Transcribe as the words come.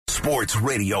Sports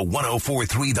Radio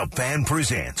 104.3 The Fan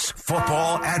presents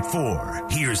Football at 4.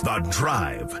 Here's The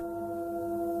Drive.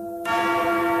 I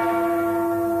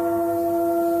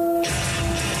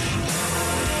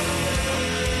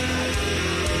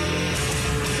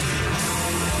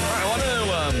want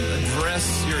to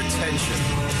address your attention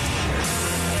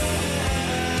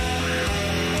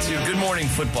to Good Morning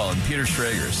Football and Peter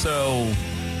Schrager. So,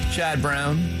 Chad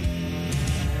Brown,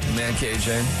 man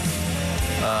KJ,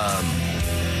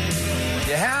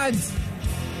 you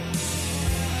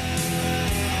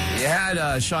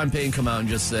had Sean Payton come out and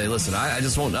just say, listen, I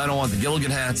don't want the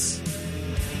Gilligan hats.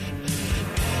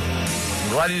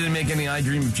 I'm glad he didn't make any I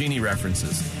Dream of Jeannie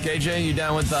references. KJ, you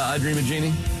down with I Dream of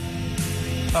Jeannie?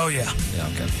 Oh, yeah. Yeah,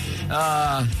 okay.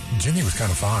 Jeannie was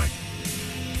kind of fine.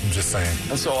 I'm just saying.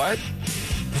 So what?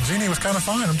 Jeannie was kind of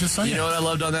fine. I'm just saying. You know what I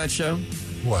loved on that show?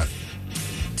 What?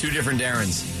 Two different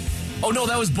Darrens. Oh, no,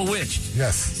 that was Bewitched.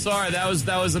 Yes. Sorry, that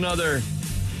was another.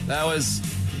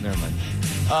 Never mind.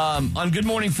 On Good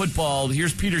Morning Football,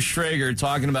 here's Peter Schrager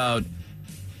talking about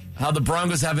how the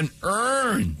Broncos haven't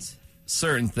earned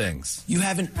certain things. You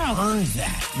haven't earned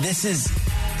that. This is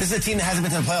a team that hasn't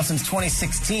been to the playoffs since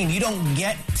 2016. You don't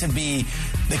get to be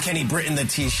the Kenny Britton the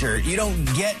T-shirt. You don't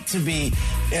get to be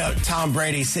Tom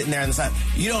Brady sitting there on the side.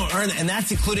 You don't earn it, and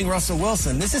that's including Russell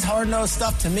Wilson. This is hard-nosed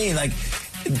stuff to me. Like,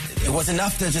 it was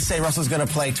enough to just say Russell's going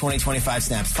to play 20, 25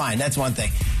 snaps. Fine, that's one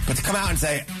thing. But to come out and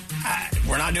say,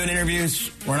 we're not doing interviews,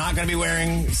 we're not going to be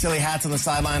wearing silly hats on the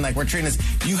sideline, like we're treating this.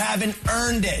 You haven't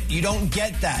earned it. You don't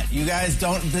get that. You guys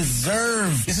don't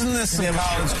deserve. Isn't this some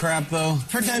college crap, though?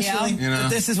 Potentially. Yeah. But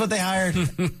this is what they hired.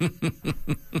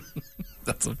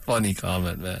 That's a funny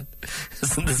comment, man.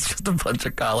 Isn't this just a bunch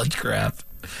of college crap?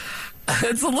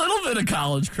 It's a little bit of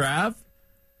college crap,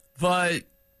 but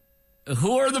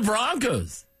who are the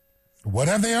Broncos? What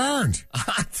have they earned?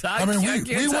 I mean,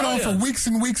 we went on for weeks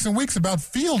and weeks and weeks about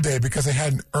field day because they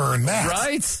hadn't earned that.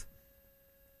 Right.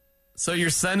 So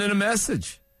you're sending a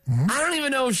message. Mm-hmm. I don't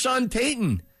even know if Sean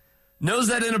Payton knows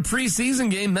that in a preseason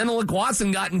game, Menelik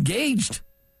Watson got engaged.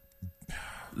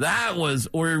 That was,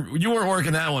 or you weren't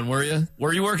working that one, were you?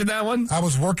 Were you working that one? I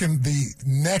was working the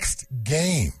next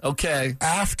game. Okay.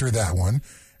 After that one.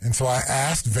 And so I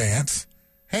asked Vance,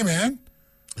 hey, man.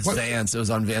 Vance. It was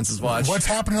on Vance's watch. What's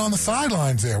happening on the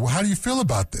sidelines there? Well, how do you feel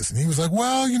about this? And he was like,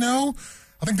 well,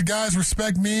 I think the guys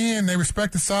respect me and they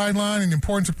respect the sideline and the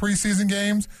importance of preseason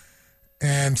games.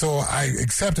 And so I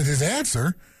accepted his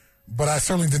answer, but I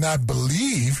certainly did not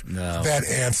believe that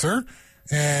answer.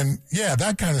 And, yeah,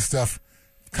 that kind of stuff.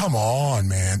 Come on,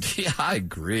 man. Yeah, I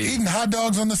agree. Eating hot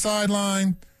dogs on the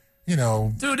sideline,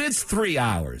 Dude, it's 3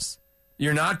 hours.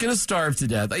 You're not going to starve to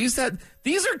death.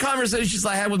 These are conversations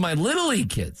I had with my Little League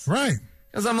kids. Right.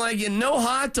 Because I'm like, no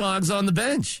hot dogs on the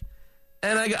bench.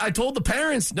 And I told the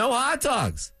parents, no hot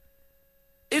dogs.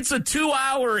 It's a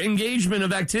 2-hour engagement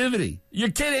of activity. Your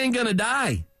kid ain't going to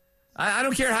die. I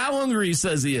don't care how hungry he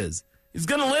says he is. He's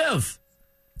going to live.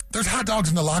 There's hot dogs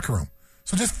in the locker room.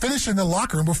 So just finish in the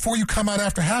locker room before you come out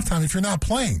after halftime if you're not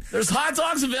playing. There's hot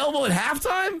dogs available at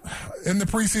halftime? In the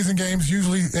preseason games,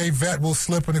 usually a vet will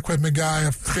slip an equipment guy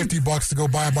 $50 to go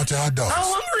buy a bunch of hot dogs. How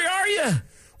hungry are you?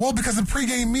 Well, because the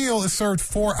pregame meal is served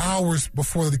 4 hours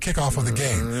before the kickoff of the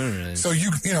game. Right. So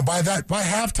by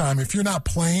halftime, if you're not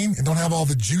playing and don't have all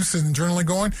the juice and adrenaline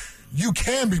going, you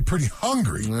can be pretty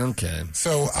hungry. Okay.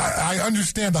 So I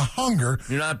understand the hunger.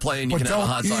 You're not playing, you can have a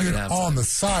hot dog at halftime. But don't eat it on the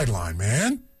sideline,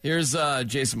 man. Here's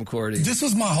Jason McCourty. This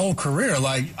was my whole career.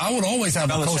 Like, I would always have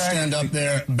a coach stand up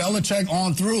there, Belichick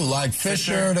on through, like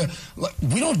Fisher.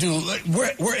 We don't do.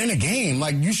 We're in a game.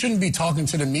 Like, you shouldn't be talking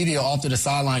to the media off to the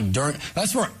sideline during.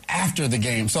 That's for after the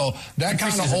game. So that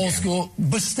kind of old school.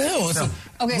 But still, so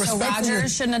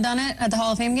Rodgers shouldn't have done it at the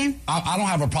Hall of Fame game. I don't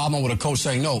have a problem with a coach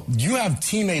saying no. You have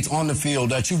teammates on the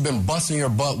field that you've been busting your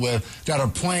butt with that are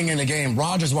playing in the game.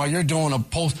 Rodgers, while you're doing an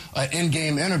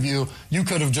in-game interview, you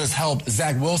could have just helped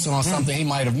Zach Wilson on something he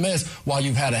might have missed while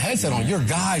you've had a headset on. Your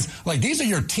guys, like, these are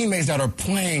your teammates that are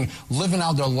playing, living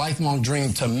out their lifelong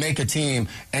dream to make a team,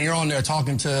 and you're on there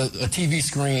talking to a TV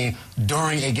screen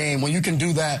during a game when you can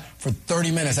do that for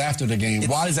 30 minutes after the game.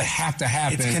 Why does it have to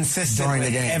happen during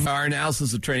the game? Our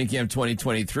analysis of Training Camp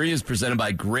 2023 is presented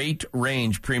by Great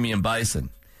Range Premium Bison.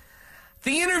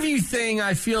 The interview thing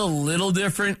I feel a little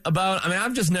different about. I mean,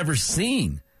 I've just never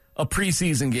seen a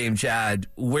preseason game, Chad,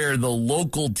 where the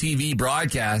local TV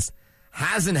broadcast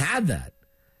hasn't had that.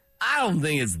 I don't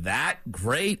think it's that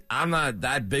great. I'm not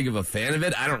that big of a fan of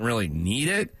it. I don't really need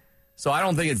it. So I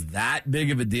don't think it's that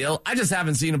big of a deal. I just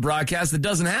haven't seen a broadcast that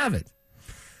doesn't have it.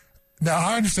 Now,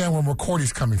 I understand where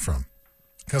McCourty's coming from.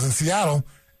 Because in Seattle,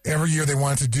 every year they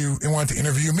wanted to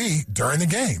interview me during the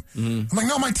game. I'm like,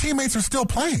 no, my teammates are still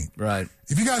playing. Right.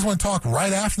 If you guys want to talk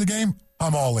right after the game,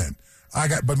 I'm all in.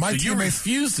 But my teammates. You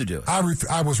refused to do it.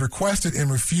 I was requested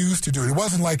and refused to do it. It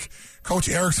wasn't like Coach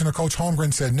Erickson or Coach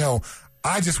Holmgren said no.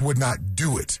 I just would not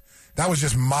do it. That was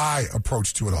just my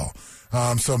approach to it all.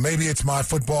 So maybe it's my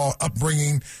football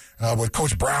upbringing with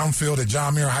Coach Brownfield at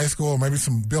John Muir High School, or maybe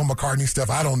some Bill McCartney stuff.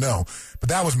 I don't know. But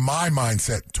that was my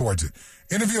mindset towards it.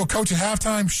 Interview a coach at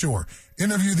halftime? Sure.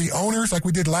 Interview the owners like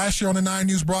we did last year on the 9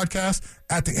 News broadcast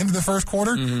at the end of the first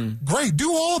quarter? Great.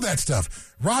 Do all that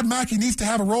stuff. Rod Mackey needs to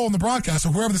have a role in the broadcast, or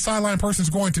whoever the sideline person is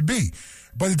going to be.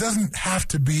 But it doesn't have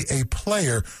to be a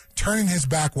player turning his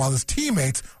back while his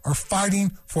teammates are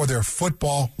fighting for their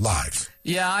football lives.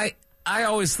 Yeah, I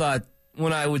always thought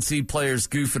when I would see players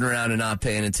goofing around and not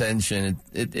paying attention,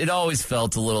 it always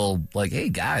felt a little like, hey,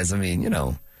 guys, I mean,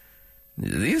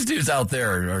 these dudes out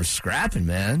there are scrapping,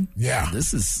 man. Yeah.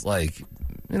 This is like,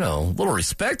 a little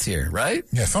respect here, right?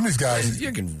 Yeah, some of these guys.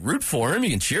 You can root for him. You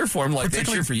can cheer for him like they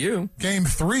cheer for you. Game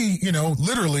 3,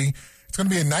 literally, it's going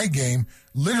to be a night game.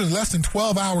 Literally less than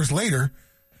 12 hours later,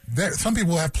 some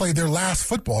people have played their last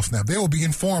football snap. They will be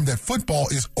informed that football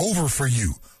is over for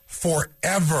you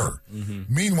forever.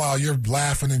 Meanwhile, you're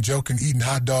laughing and joking, eating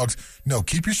hot dogs. No,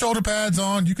 keep your shoulder pads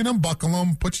on. You can unbuckle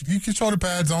them. Keep your shoulder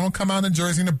pads on. Don't come out in a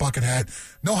jersey and a bucket hat.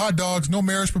 No hot dogs. No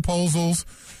marriage proposals.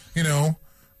 You're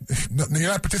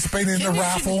not participating in the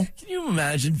raffle. Can you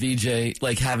imagine VJ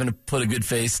having to put a good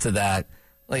face to that?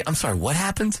 I'm sorry, what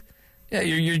happened? Yeah,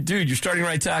 you're starting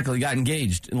right tackle. He got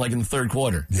engaged in the third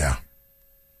quarter. Yeah,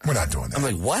 we're not doing that. I'm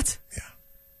like, what? Yeah,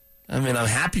 I mean, I'm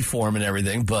happy for him and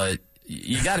everything, but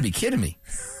you got to be kidding me.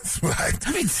 Right.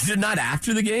 I mean, not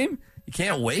after the game. You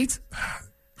can't wait.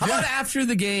 How about after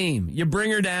the game? You bring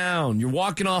her down. You're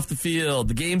walking off the field.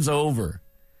 The game's over.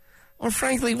 Or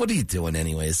frankly, what are you doing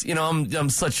anyways? I'm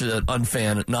such a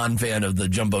non-fan of the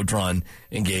Jumbotron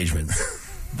engagement.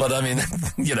 But I mean,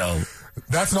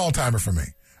 That's an all-timer for me.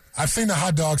 I've seen the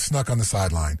hot dog snuck on the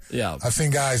sideline. Yeah. I've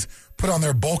seen guys put on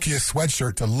their bulkiest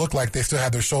sweatshirt to look like they still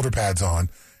have their shoulder pads on.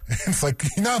 It's like,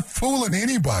 you're not fooling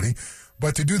anybody.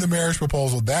 But to do the marriage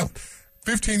proposal, that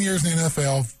 15 years in the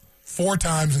NFL, 4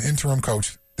 times an interim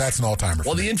coach, that's an all-timer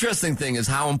for me. The interesting thing is,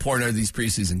 how important are these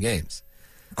preseason games?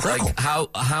 Critical.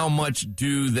 How much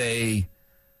do they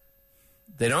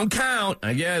don't count,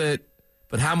 I get it,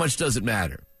 but how much does it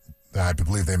matter? I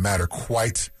believe they matter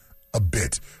quite a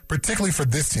bit, particularly for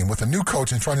this team with a new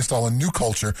coach and trying to install a new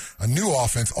culture, a new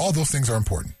offense. All those things are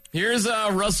important. Here's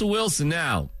Russell Wilson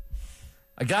now.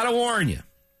 I got to warn you.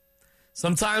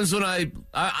 Sometimes when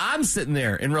I'm sitting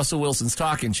there in Russell Wilson's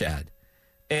talking, Chad,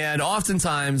 and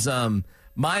oftentimes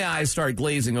my eyes start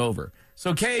glazing over.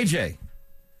 So, KJ,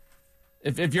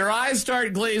 if your eyes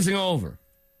start glazing over,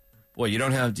 boy, do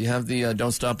you have the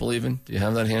Don't Stop Believing? Do you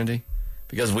have that handy?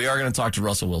 Because we are going to talk to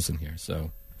Russell Wilson here.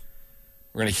 So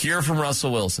we're going to hear from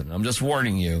Russell Wilson. I'm just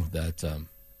warning you that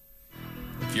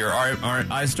if your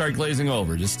eyes start glazing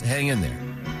over, just hang in there.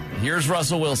 Here's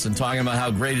Russell Wilson talking about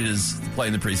how great it is to play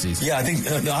in the preseason. Yeah, I think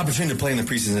the opportunity to play in the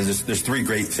preseason is there's 3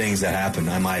 great things that happen,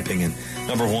 in my opinion.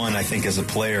 Number one, I think as a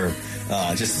player,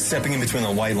 just stepping in between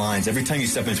the white lines. Every time you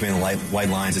step in between the white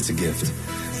lines, it's a gift.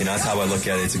 That's how I look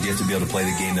at it. It's a gift to be able to play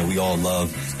the game that we all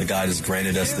love. That God has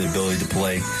granted us the ability to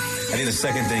play. I think the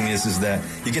second thing is that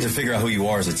you get to figure out who you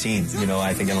are as a team.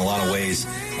 I think in a lot of ways,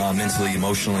 mentally,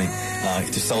 emotionally,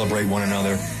 to celebrate one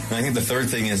another. And I think the third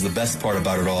thing is the best part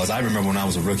about it all is I remember when I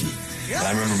was a rookie. And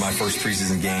I remember my first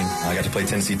preseason game. I got to play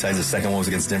Tennessee Titans. The second one was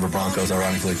against Denver Broncos,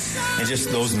 ironically. And just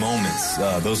those moments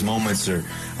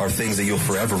are things that you'll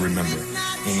forever remember.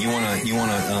 And you want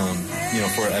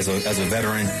to, as a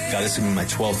veteran, God, this is going to be my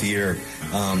 12th year.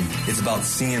 It's about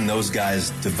seeing those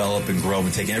guys develop and grow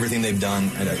and taking everything they've done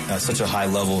at such a high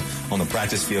level on the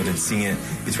practice field and seeing it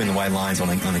between the white lines on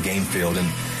the game field. And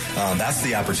that's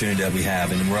the opportunity that we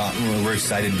have. And we're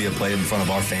excited to be able to play in front of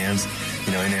our fans.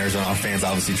 In Arizona, our fans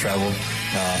obviously travel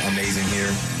amazing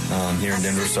here in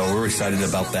Denver. So we're excited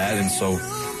about that. And so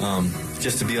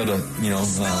just to be able to,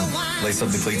 lace up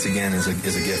the cleats again is a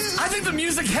gift. I think the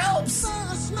music helps.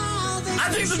 I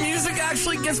think the music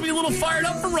actually gets me a little fired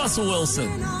up for Russell Wilson.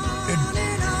 It's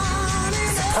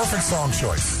a perfect song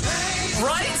choice.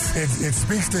 Right? It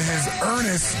speaks to his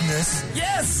earnestness.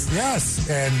 Yes. Yes.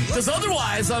 And because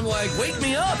otherwise I'm like, wake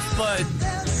me up. But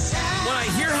when I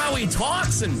hear how he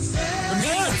talks and I'm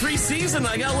getting the preseason,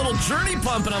 I got a little journey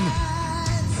pump and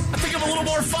I think I'm a little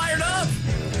more fired up.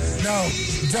 Now,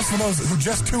 just for those who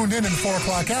just tuned in the 4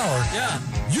 o'clock hour,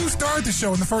 you started the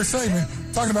show in the first segment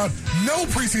talking about no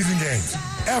preseason games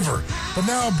ever. But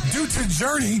now, due to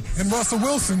Journey and Russell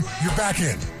Wilson, you're back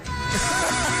in. This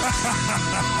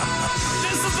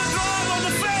is the Drive on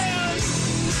the Fan.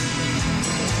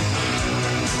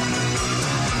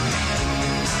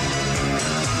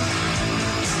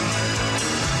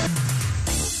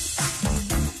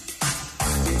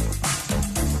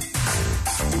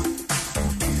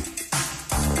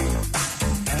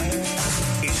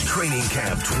 Training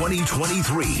Camp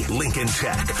 2023, Lincoln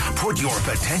Tech. Put your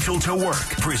potential to work.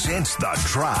 Presents The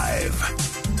Drive.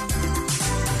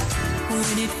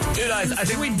 Dude, I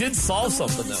think we did solve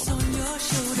something, though.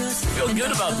 Feel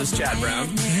good about this, Chad Brown.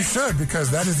 You should, because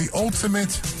that is the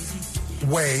ultimate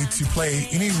way to play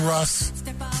any Russ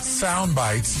sound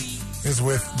bites is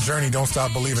with Journey, Don't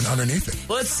Stop Believing underneath it.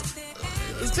 Let's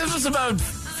give us about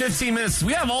 15 minutes.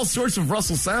 We have all sorts of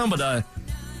Russell sound, but I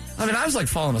was like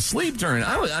falling asleep during it.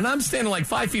 And I'm standing like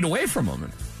 5 feet away from him.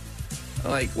 And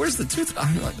I'm like, where's the tooth?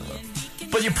 I'm like,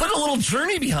 but you put a little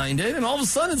Journey behind it, and all of a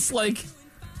sudden it's like,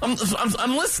 I'm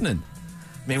listening.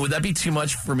 I mean, would that be too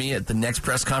much for me at the next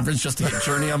press conference just to hit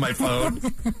Journey on my phone?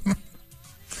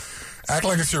 Act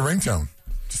like it's your ringtone.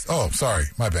 Sorry,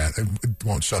 my bad. It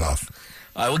won't shut off.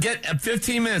 All right, we'll get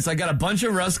 15 minutes. I got a bunch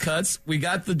of Russ cuts. We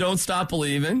got the Don't Stop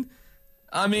Believing.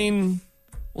 I mean,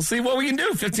 we'll see what we can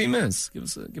do. 15 minutes. Give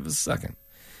us a second.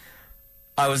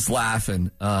 I was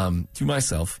laughing to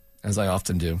myself, as I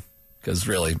often do, because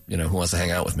really, who wants to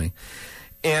hang out with me?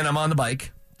 And I'm on the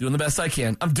bike, doing the best I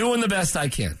can. I'm doing the best I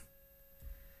can.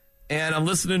 And I'm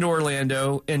listening to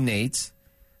Orlando and Nate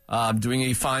doing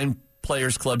a Fine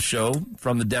Players Club show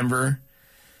from the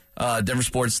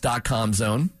DenverSports.com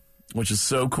zone, which is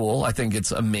so cool. I think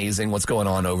it's amazing what's going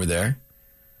on over there.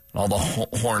 All the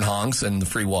horn honks and the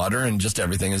free water and just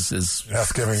everything is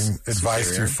That's giving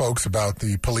advice to folks about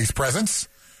the police presence.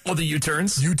 Well, the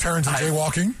U-turns. U-turns and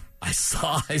jaywalking. I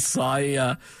saw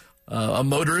a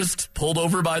motorist pulled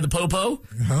over by the popo.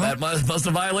 That must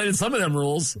have violated some of them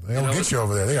rules. They'll get you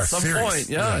over there. They are some serious. Point.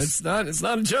 Yeah, yes. It's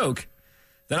not a joke.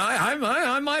 Then I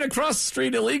might have crossed the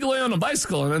street illegally on a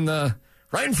bicycle and then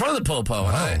right in front of the popo.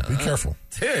 Wow, be careful.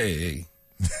 Hey.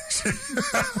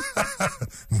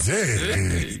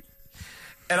 Hey.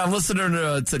 And I'm listening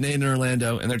to Nate and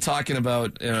Orlando, and they're talking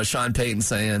about Sean Payton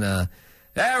saying, we're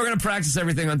going to practice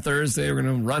everything on Thursday. We're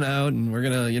going to run out, and we're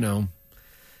going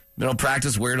to,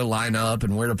 practice where to line up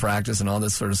and where to practice and all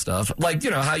this sort of stuff. Like,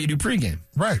 how you do pregame.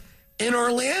 Right. And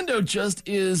Orlando just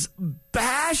is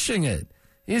bashing it.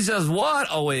 He's just, what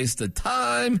a waste of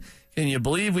time. Can you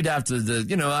believe we'd have to,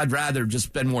 I'd rather just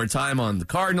spend more time on the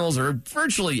Cardinals or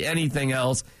virtually anything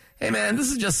else. Hey, man,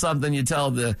 this is just something you tell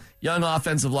the young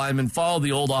offensive linemen, follow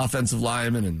the old offensive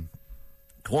linemen and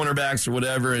cornerbacks or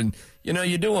whatever, and,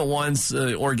 you do it once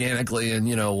organically and,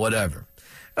 whatever.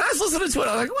 And I was listening to it.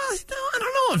 I was like, well, I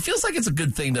don't know. It feels like it's a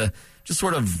good thing to just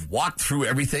sort of walk through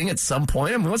everything at some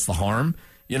point. I mean, what's the harm?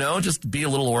 Just be a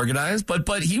little organized.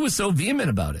 But he was so vehement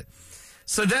about it.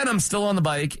 So then I'm still on the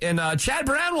bike, and Chad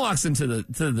Brown walks into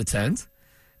the tent.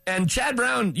 And Chad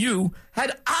Brown, you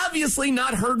had obviously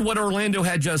not heard what Orlando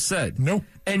had just said. Nope.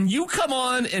 And you come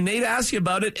on, and Nate asks you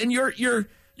about it, and your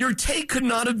take could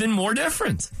not have been more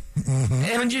different. Mm-hmm.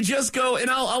 And you just go, and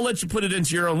I'll let you put it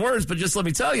into your own words, but just let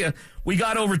me tell you, we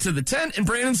got over to the tent, and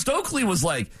Brandon Stokely was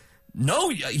like, no,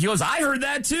 he goes, I heard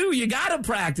that too. You got to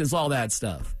practice all that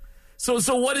stuff. So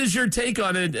what is your take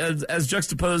on it as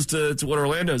juxtaposed to what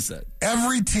Orlando said?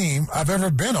 Every team I've ever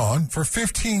been on for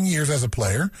 15 years as a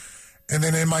player, and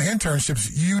then in my internships,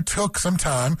 you took some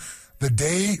time the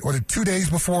day or the 2 days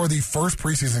before the first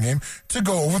preseason game to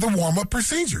go over the warm-up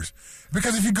procedures.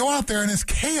 Because if you go out there and it's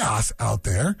chaos out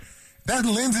there, that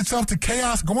lends itself to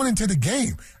chaos going into the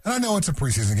game. And I know it's a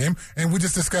preseason game, and we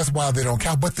just discussed why they don't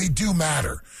count, but they do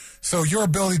matter. So your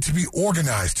ability to be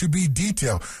organized, to be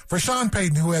detailed. For Sean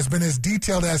Payton, who has been as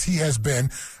detailed as he has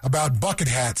been about bucket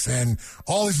hats and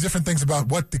all these different things about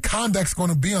what the conduct's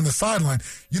going to be on the sideline,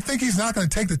 you think he's not going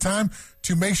to take the time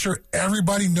to make sure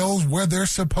everybody knows where they're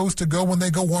supposed to go when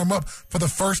they go warm up for the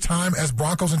first time as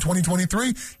Broncos in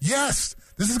 2023? Yes.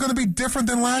 This is going to be different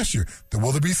than last year.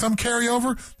 Will there be some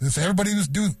carryover? Does everybody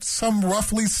just do some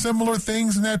roughly similar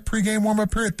things in that pregame warm-up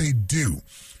period? They do.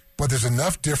 But there's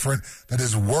enough different that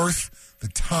is worth the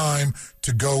time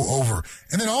to go over.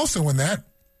 And then also in that,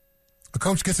 a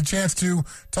coach gets a chance to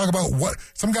talk about what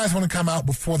some guys want to come out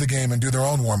before the game and do their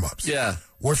own warm-ups. Yeah.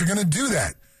 Or if you're going to do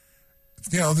that,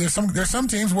 there's some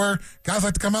teams where guys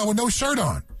like to come out with no shirt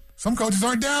on. Some coaches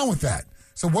aren't down with that.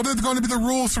 So what are going to be the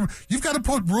rules? You've got to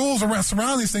put rules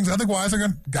surround these things. Otherwise,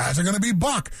 guys are going to be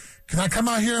buck. Can I come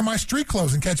out here in my street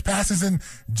clothes and catch passes in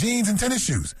jeans and tennis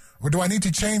shoes? Or do I need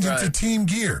to change into team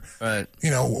gear? Right.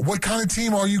 What kind of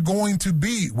team are you going to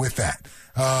be with that?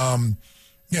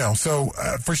 So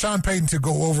for Sean Payton to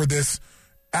go over this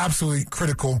absolutely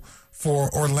critical for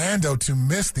Orlando to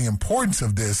miss the importance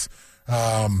of this.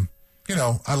 I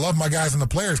love my guys in the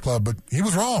Players Club, but he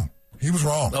was wrong. He was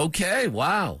wrong. Okay,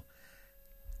 wow.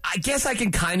 I guess I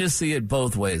can kind of see it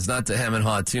both ways, not to hem and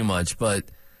haw too much, but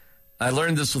I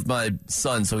learned this with my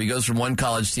son. So he goes from one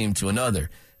college team to another.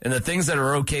 And the things that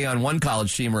are okay on one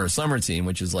college team or a summer team,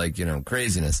 which is like,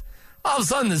 craziness. All of a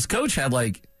sudden, this coach had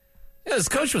this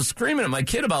coach was screaming at my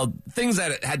kid about things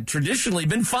that had traditionally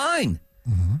been fine.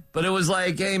 Mm-hmm. But it was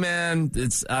like, hey, man,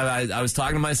 I was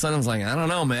talking to my son. I was like, I don't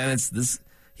know, man.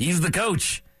 He's the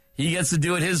coach. He gets to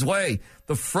do it his way.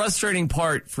 The frustrating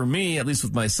part for me, at least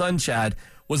with my son, Chad,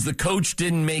 was the coach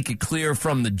didn't make it clear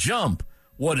from the jump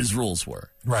what his rules were.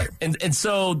 Right. And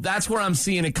so that's where I'm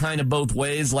seeing it kind of both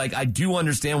ways. Like, I do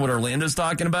understand what Orlando's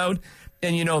talking about.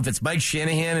 And, if it's Mike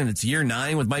Shanahan and it's year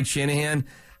 9 with Mike Shanahan,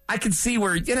 I can see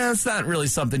where, it's not really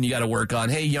something you got to work on.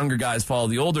 Hey, younger guys follow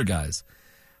the older guys.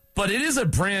 But it is a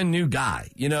brand new guy,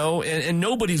 and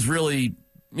nobody's really,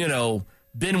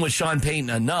 been with Sean Payton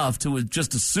enough to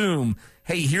just assume,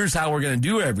 hey, here's how we're going to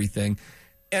do everything.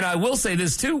 And I will say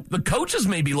this, too. The coaches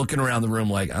may be looking around the room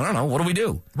like, I don't know, what do we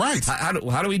do? Right. How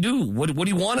do we do? What do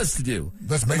you want us to do?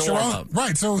 Let's make sure.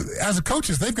 Right. So as a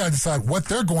coaches, they've got to decide what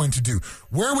they're going to do.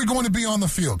 Where are we going to be on the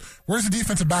field? Where's the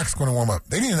defensive backs going to warm up?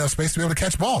 They need enough space to be able to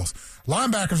catch balls.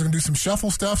 Linebackers are going to do some shuffle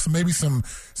stuff, maybe some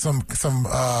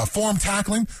form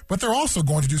tackling, but they're also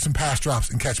going to do some pass drops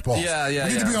and catch balls. We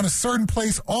need to be on a certain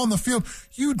place on the field.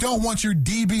 You don't want your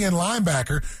DB and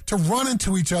linebacker to run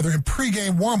into each other in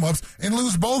pregame warm-ups and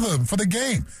lose both of them for the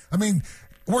game. I mean,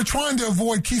 we're trying to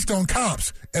avoid Keystone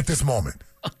Cops at this moment.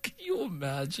 Can you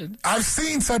imagine? I've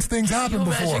seen such things happen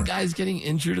before. Imagine guys getting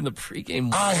injured in the pregame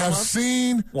warm-up? I have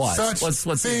seen such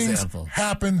what's things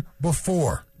happen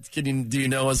before. Do you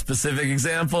know a specific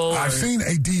example? I've seen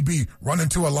a DB run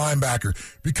into a linebacker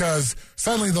because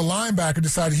suddenly the linebacker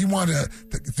decided he wanted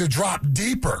to drop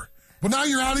deeper. Well, now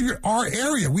you're out of our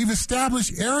area. We've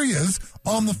established areas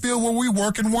on the field where we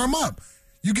work and warm up.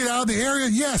 You get out of the area,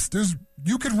 yes,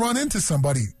 you could run into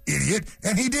somebody, idiot,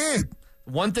 and he did.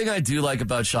 One thing I do like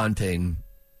about Sean Payton,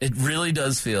 it really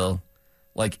does feel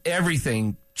like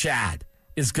everything, Chad,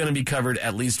 is going to be covered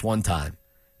at least one time.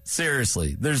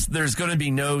 Seriously, there's going to be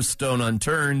no stone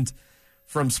unturned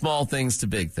from small things to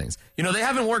big things. They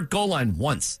haven't worked goal line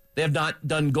once. They have not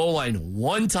done goal line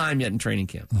one time yet in training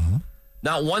camp. Mm-hmm.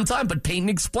 Not one time, but Payton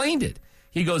explained it.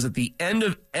 He goes, at the end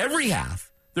of every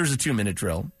half, there's a 2-minute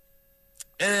drill.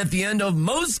 And at the end of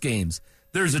most games,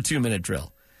 there's a 2-minute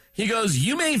drill. He goes,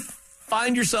 you may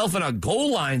find yourself in a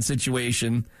goal line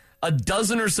situation a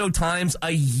dozen or so times a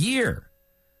year.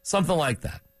 Something like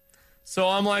that. So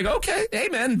I'm like, okay, hey,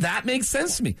 man, that makes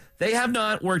sense to me. They have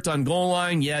not worked on goal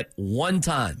line yet one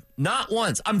time. Not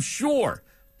once. I'm sure,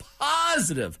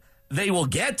 positive they will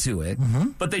get to it,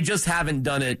 but they just haven't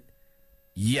done it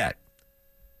yet.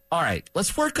 All right,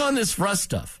 let's work on this Russ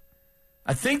stuff.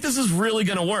 I think this is really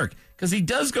going to work because he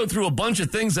does go through a bunch of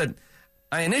things that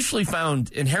I initially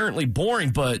found inherently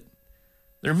boring, but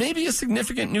there may be a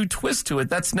significant new twist to it.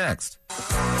 That's next.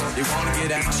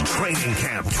 It's Training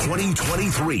Camp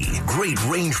 2023. Great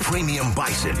Range Premium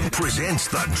Bison presents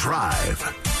The Drive.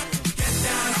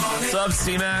 What's up,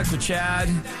 C-Mac with Chad?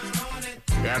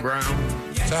 Chad Brown.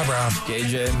 Chad Brown.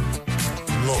 KJ.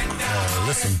 Look,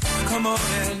 listen. Come on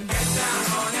in.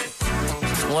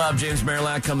 We'll have James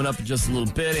Marillac coming up in just a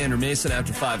little bit. Andrew Mason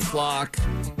after 5 o'clock.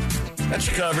 Got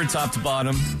you covered top to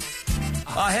bottom.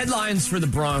 Headlines for the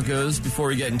Broncos before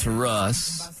we get into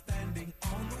Russ.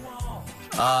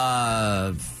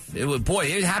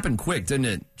 It happened quick, didn't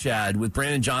it, Chad? With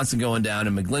Brandon Johnson going down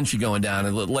and McGlinchey going down.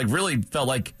 It really felt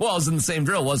like, it was in the same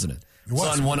drill, wasn't it? It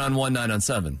was. On 1-on-1,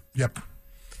 9-on-7. Yep.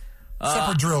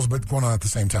 Separate drills, but going on at the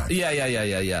same time.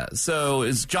 Yeah. So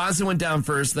as Johnson went down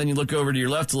first, then you look over to your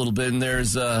left a little bit, and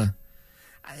there's did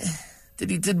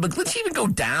McGlinchey even go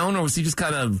down, or was he just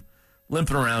kind of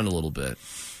limping around a little bit?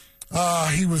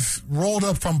 He was rolled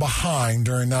up from behind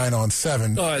during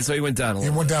 9-on-7. All right, so he went down a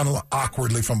little bit. He went down a little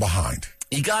awkwardly from behind.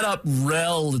 He got up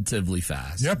relatively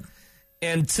fast. Yep.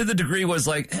 And to the degree was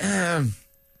like, I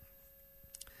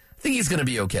think he's going to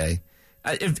be okay.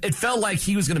 It felt like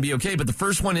he was going to be okay, but the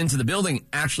first one into the building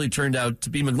actually turned out to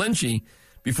be McGlinchey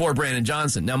before Brandon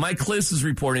Johnson. Now, Mike Kliss is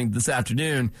reporting this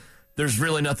afternoon there's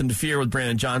really nothing to fear with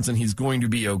Brandon Johnson. He's going to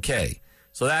be okay.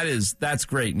 So that's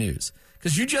great news.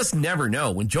 Because you just never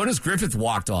know. When Jonas Griffith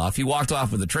walked off, he walked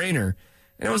off with a trainer,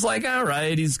 and it was like, all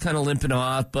right, he's kind of limping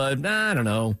off, but I don't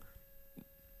know.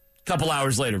 A couple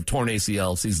hours later, torn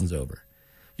ACL, season's over.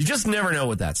 You just never know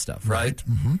with that stuff, right?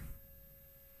 Mm-hmm.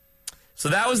 So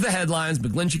that was the headlines.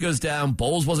 McGlinchey goes down.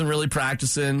 Bowles wasn't really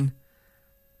practicing.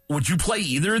 Would you play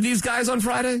either of these guys on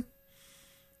Friday?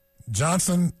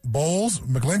 Johnson, Bowles,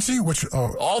 McGlinchey, which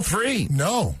all three?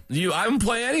 No, I wouldn't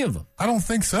play any of them. I don't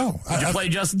think so. Would you play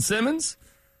Justin Simmons?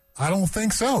 I don't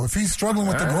think so. If he's struggling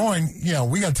with the groin,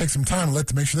 we got to take some time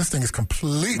to make sure this thing is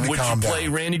completely calmed down. Would you play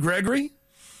Randy Gregory?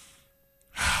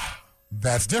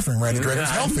 That's different. Randy Gregory's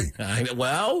healthy.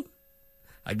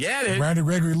 I get it. Randy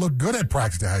Gregory looked good at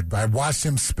practice. I watched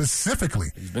him specifically.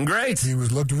 He's been great. He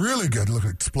looked really good. He looked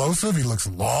explosive. He looks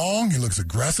long. He looks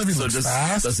aggressive. He looks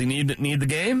fast. Does he need the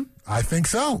game? I think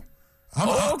so. I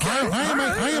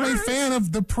am a fan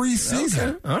of the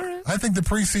preseason. Okay. All right. I think the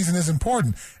preseason is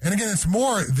important. And again, it's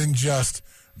more than just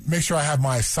make sure I have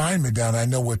my assignment down and I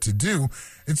know what to do.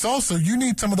 It's also you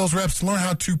need some of those reps to learn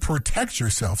how to protect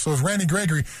yourself. So if Randy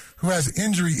Gregory, who has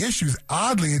injury issues,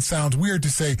 oddly it sounds weird to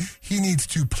say he needs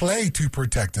to play to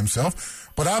protect himself.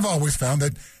 But I've always found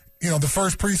that, the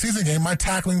first preseason game, my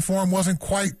tackling form wasn't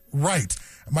quite right.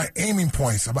 My aiming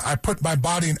points, I put my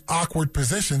body in awkward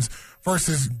positions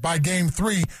versus by game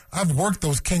 3, I've worked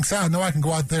those kinks out. Now I can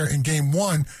go out there in game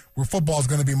 1 where football is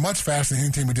going to be much faster than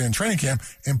any team we did in training camp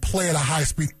and play at a high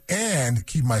speed and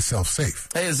keep myself safe.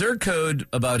 Hey, is there a code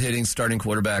about hitting starting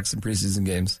quarterbacks in preseason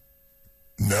games?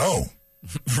 No.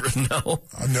 No?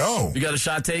 No. You got a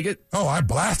shot, take it? Oh, I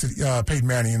blasted Peyton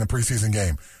Manning in the preseason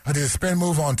game. I did a spin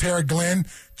move on Tarek Glenn,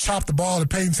 chopped the ball to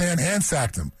Peyton's hand, and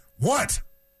sacked him. What,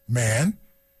 man?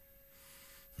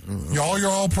 All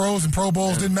your all-pros and Pro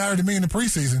Bowls didn't matter to me in the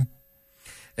preseason.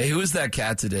 Hey, who is that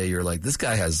cat today? You're like, this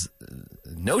guy has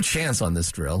no chance on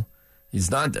this drill.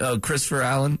 He's not Christopher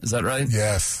Allen. Is that right?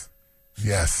 Yes.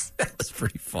 That was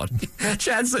pretty funny.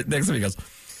 Chad's sitting next to me and goes,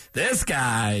 this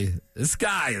guy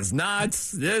is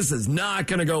not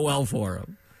going to go well for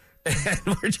him.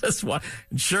 And we're just,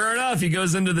 sure enough, he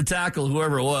goes into the tackle,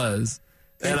 whoever it was.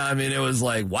 And, it was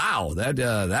like, wow, that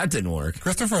didn't work.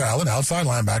 Christopher Allen, outside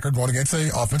linebacker, going against an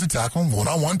offensive tackle,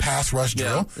 one-on-one pass rush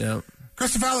drill. Yeah.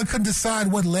 Christopher Allen couldn't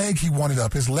decide what leg he wanted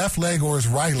up, his left leg or his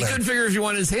right leg. He couldn't figure if he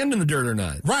wanted his hand in the dirt or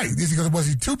not. Right. Was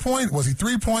he 2-point? Was he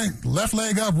 3-point? Left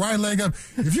leg up, right leg up?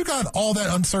 If you got all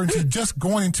that uncertainty just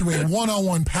going into a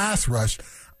one-on-one pass rush,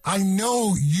 I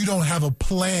know you don't have a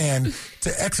plan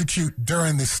to execute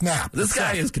during the snap. This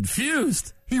guy is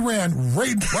confused. He ran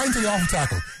right into the offensive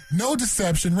tackle. No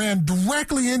deception, ran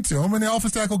directly into him, and the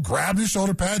offensive tackle grabbed his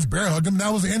shoulder pads, bear hugged him, and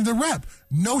that was the end of the rep.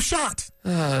 No shot.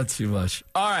 Too much.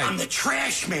 All right. I'm the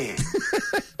trash man.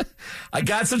 I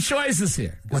got some choices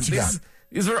here. What you got?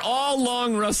 These are all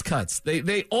long Russ cuts.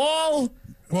 They all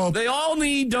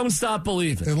need Don't Stop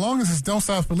Believing. As long as it's Don't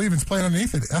Stop Believing is playing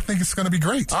underneath it, I think it's going to be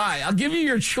great. All right, I'll give you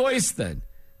your choice then.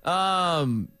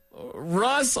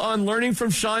 Russ on learning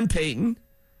from Sean Payton.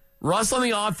 Russ on the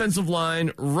offensive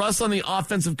line, Russ on the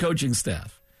offensive coaching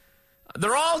staff.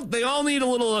 They all need a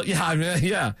little,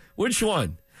 yeah. Which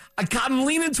one? I'm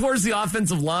leaning towards the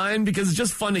offensive line because it's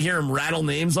just fun to hear him rattle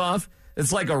names off.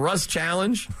 It's like a Russ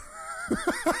challenge.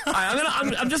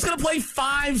 I'm just gonna play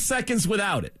 5 seconds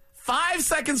without it. 5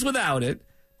 seconds without it,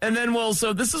 and then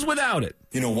so this is without it.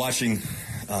 Watching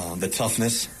the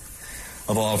toughness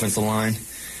of our offensive line,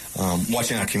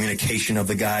 watching our communication of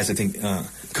the guys, I think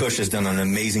Cush has done an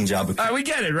amazing job. All right, we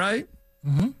get it, right?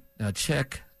 Mm-hmm. Now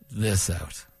check this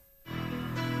out.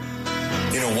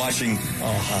 Watching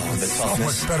the toughness so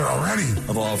much better already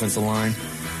of our offensive line,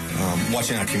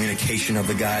 watching our communication of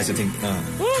the guys, I think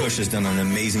Cush has done an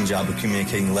amazing job of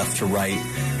communicating left to right.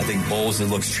 I think Bowles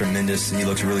looks tremendous, and he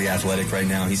looks really athletic right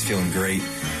now. He's feeling great.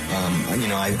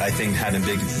 I think having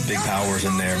big powers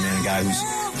in there, man, a guy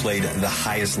who's played at the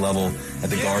highest level at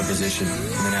the guard position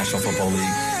in the National Football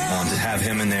League. To have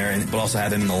him in there, but also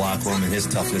have him in the locker room and his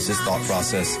toughness, his thought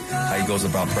process, how he goes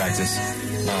about practice.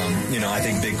 I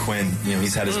think Big Quinn,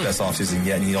 he's had his best offseason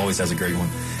yet, and he always has a great one.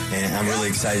 And I'm really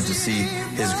excited to see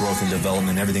his growth and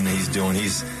development, everything that he's doing.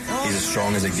 He's as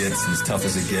strong as it gets and as tough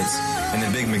as it gets. And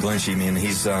then Big McGlinchey, man,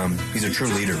 he's a true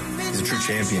leader. He's a true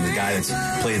champion, a guy that's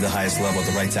played at the highest level at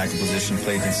the right tackle position,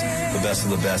 played against the best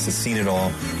of the best, has seen it all.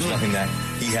 There's nothing that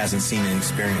he hasn't seen and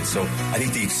experienced. So I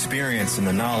think the experience and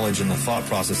the knowledge and the thought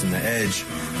process and the edge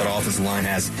that our offensive line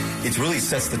has, it really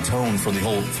sets the tone for the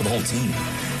whole team.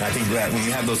 And I think that when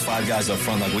you have those 5 guys up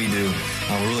front like we do,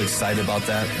 we're really excited about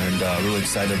that, and really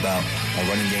excited about our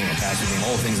running game, our passing game,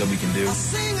 all the things that we can do.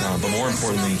 But more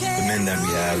importantly, the men that we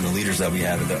have and the leaders that we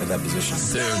have at that position.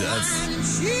 Dude,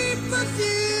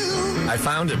 I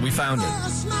found it. We found it.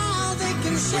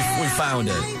 We found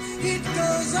it.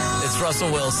 It's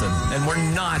Russell Wilson, and we're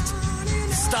not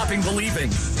stopping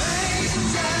believing.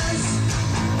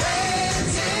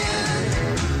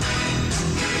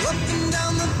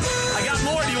 I got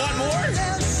more. Do you want more? Do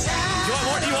you want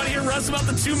more? Do you want to hear Russ about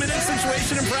the 2-minute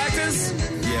situation in practice?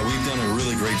 Yeah, we've done a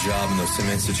really great job in those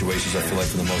cement situations, I feel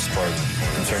like, for the most part,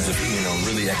 in terms of,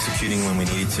 really executing when we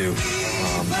need to.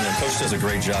 Coach does a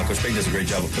great job. Coach Payton does a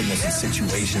great job of putting us in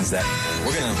situations that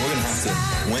we're gonna have to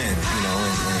win,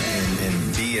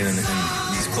 and be in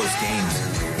these close games.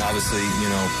 And obviously,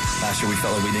 last year we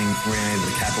felt like we weren't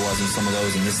able to capitalize on some of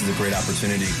those, and this is a great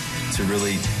opportunity to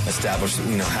really establish,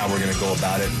 how we're going to go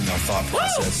about it, our thought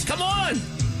process. Woo! Come on!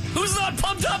 Who's not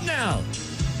pumped up now?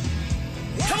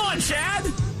 Come on, Chad!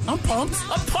 I'm pumped.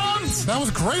 I'm pumped! That was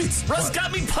great. Russ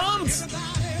got me pumped!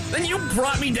 Then you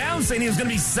brought me down saying he was going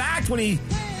to be sacked when he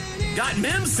got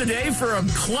Mims today for a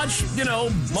clutch,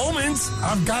 moment.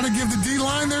 I've got to give the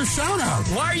D-line their shout-out.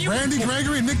 Why are you... Randy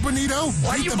Gregory and Nick Bonito.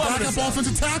 Why are you the backup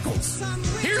offensive tackles.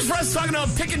 Here's Russ talking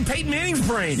about picking Peyton Manning's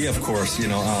brain. Yeah, of course.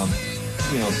 Peyton's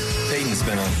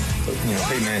been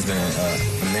Peyton Manning's been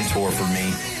a mentor for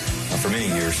me for many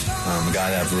years. A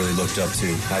guy that I've really looked up to.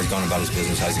 How he's gone about his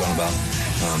business, how he's gone about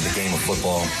the game of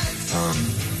football.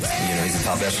 He's a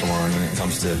top echelon when it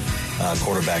comes to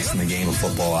quarterbacks in the game of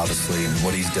football, obviously, and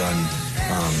what he's done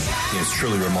is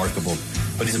truly remarkable.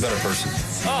 But he's a better person,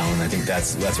 and I think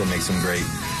that's what makes him great.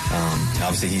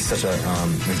 Obviously, he's such an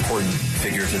important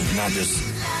figure to not just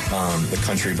the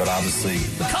country, but obviously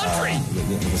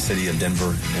the city of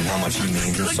Denver and how much he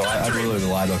means. And so I really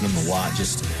relied on him a lot,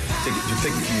 just to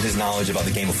pick his knowledge about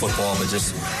the game of football, but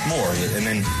just more. And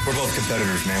then we're both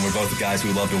competitors, man. We're both the guys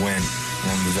who love to win.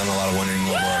 And we've done a lot of winning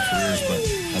over our careers, but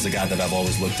as a guy that I've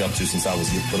always looked up to since I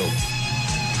was little.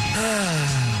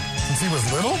 Since he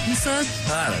was little, you said?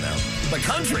 I don't know. The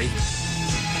country.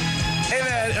 Hey,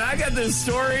 man, I got this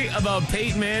story about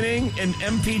Peyton Manning and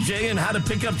MPJ and how to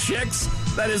pick up chicks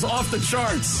that is off the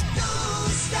charts.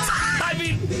 I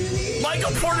mean,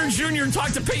 Michael Porter Jr.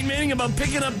 talked to Peyton Manning about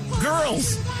picking up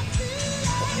girls.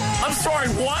 I'm sorry,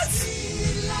 what?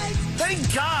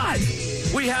 Thank God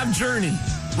we have Journey,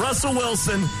 Russell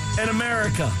Wilson, and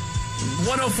America.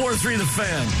 104.3 The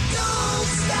Fan. Don't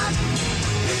stop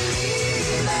believing.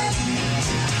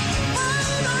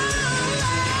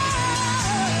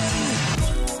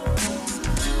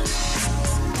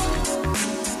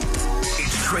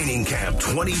 Training Camp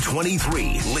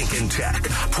 2023, Lincoln Tech.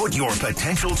 Put your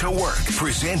potential to work.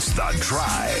 Presents The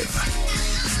Drive.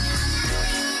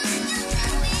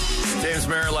 James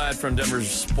Marilat from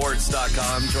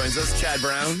DenverSports.com joins us. Chad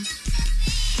Brown,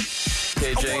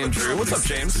 KJ, and Drew. What's up,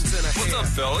 James? What's up,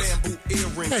 fellas?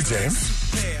 Hey,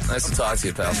 James. Nice to talk to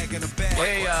you, pal.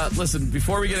 Hey, listen,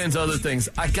 before we get into other things,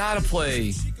 I gotta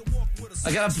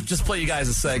just play you guys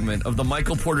a segment of the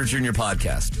Michael Porter Jr.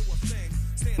 podcast.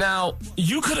 Now,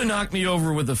 you could have knocked me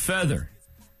over with a feather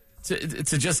to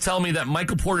just tell me that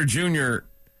Michael Porter Jr.,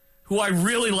 who I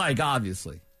really like,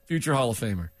 obviously, future Hall of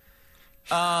Famer,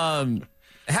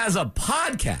 has a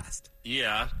podcast.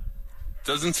 Yeah.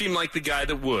 Doesn't seem like the guy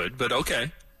that would, but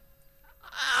okay.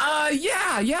 No,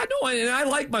 and I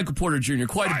like Michael Porter Jr.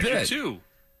 quite a bit. I do, too.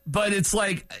 But it's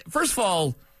like, first of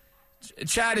all,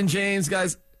 Chad and James,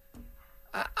 guys,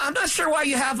 I'm not sure why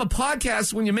you have a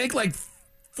podcast when you make like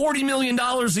 $40 million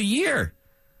a year.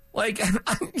 Like,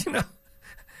 I'm not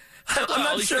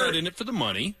he's sure. not in it for the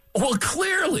money. Well,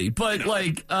 clearly, but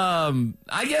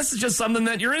I guess it's just something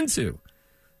that you're into.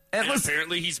 And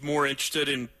apparently he's more interested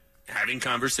in having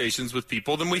conversations with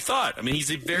people than we thought. I mean,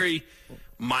 he's a very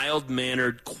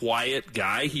mild-mannered, quiet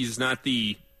guy. He's not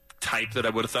the type that I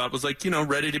would have thought was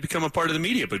ready to become a part of the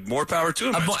media, but more power to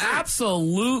him.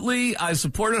 Absolutely. I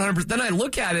support it 100%. Then I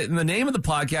look at it, and the name of the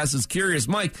podcast is Curious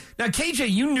Mike. Now, KJ,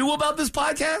 you knew about this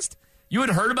podcast? You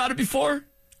had heard about it before?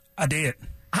 I did.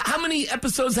 How many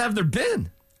episodes have there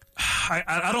been?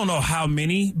 I don't know how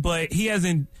many, but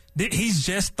he's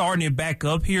just starting it back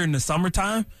up here in the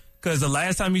summertime. Because the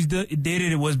last time he did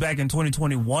it was back in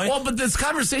 2021. Well, but this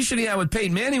conversation he had with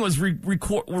Peyton Manning was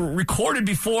recorded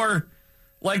before,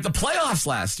 like, the playoffs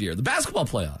last year, the basketball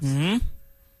playoffs. Mm-hmm.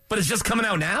 But it's just coming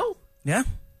out now? Yeah.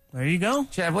 There you go.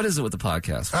 Chad, what is it with the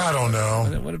podcast? I don't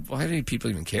know. Why do people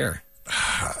even care?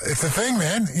 It's a thing,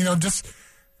 man.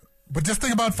 But just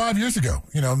think about 5 years ago.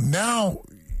 Now,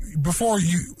 before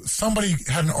somebody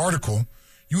had an article,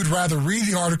 you would rather read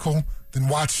the article than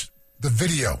watch the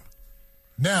video.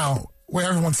 Now, where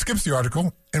everyone skips the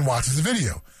article and watches the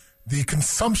video. The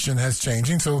consumption has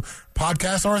changing, so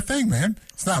podcasts are a thing, man.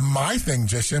 It's not my thing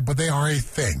just yet, but they are a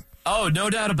thing. Oh,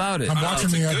 no doubt about it. I'm watching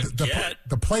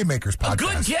the Playmakers podcast. A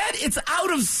good get? It's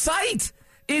out of sight.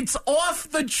 It's off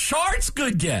the charts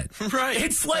good get. Right.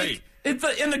 It's like, in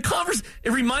the converse,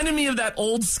 it reminded me of that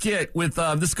old skit with,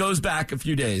 this goes back a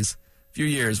few days, few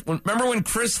years. Remember when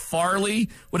Chris Farley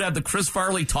would have the Chris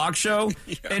Farley talk show,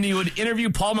 and he would interview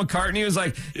Paul McCartney? He was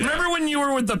like, remember when you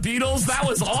were with the Beatles? That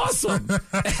was awesome.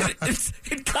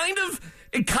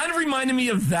 It kind of reminded me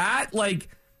of that. Like,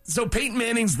 so Peyton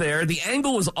Manning's there. The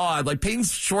angle was odd. Like,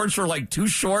 Peyton's shorts were like too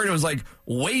short. It was like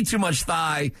way too much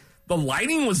thigh. The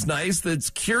lighting was nice. It's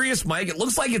Curious Mike. It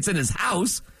looks like it's in his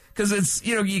house because it's,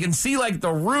 you can see like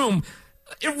the room.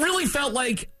 It really felt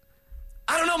like,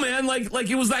 I don't know, man, like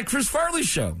it was that Chris Farley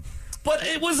show. But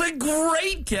it was a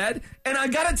great get, and I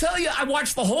got to tell you, I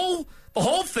watched the whole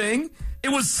thing. It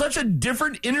was such a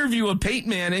different interview of Peyton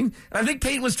Manning, and I think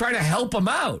Peyton was trying to help him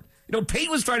out.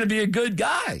 Peyton was trying to be a good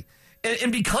guy.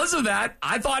 And because of that,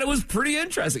 I thought it was pretty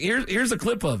interesting. Here's a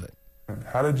clip of it.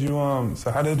 How did you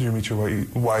meet your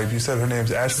wife? You said her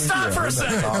name's Ashley? Stop for a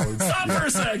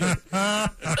second.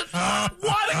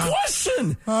 What a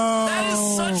question. That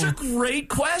is such a great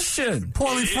question.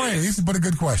 Poorly phrased, but a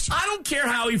good question. I don't care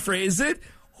how he phrased it.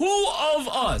 Who of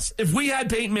us, if we had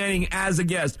Peyton Manning as a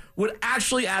guest, would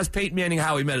actually ask Peyton Manning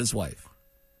how he met his wife?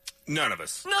 None of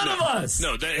us. None of us.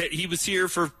 No, he was here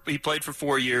he played for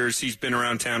 4 years. He's been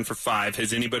around town for 5.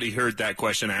 Has anybody heard that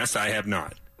question asked? I have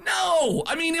not. No,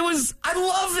 I mean, I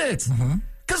love it.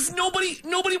 Because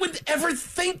nobody would ever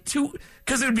think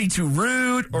because it would be too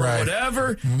rude or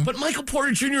whatever. Mm-hmm. But Michael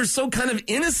Porter Jr. is so kind of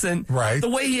innocent. Right. The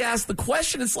way he asked the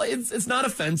question, it's like, it's not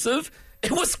offensive.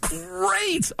 It was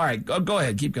great. All right, go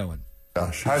ahead. Keep going.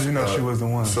 Yeah, how'd you know she was the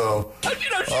one? So, how'd you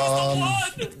know she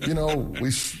was the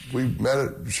one? We met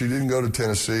it. She didn't go to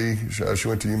Tennessee. She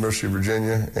went to the University of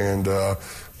Virginia, and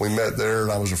we met there,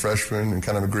 and I was a freshman and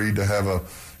kind of agreed to have a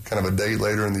date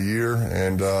later in the year,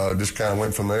 and just kind of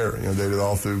went from there. Dated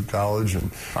all through college.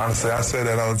 And honestly, I say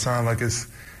that all the time. Like,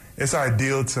 it's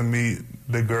ideal to meet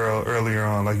the girl earlier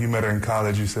on. Like, you met her in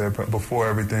college, you said, before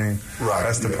everything. Right.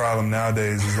 That's the problem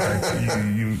nowadays. Is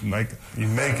like you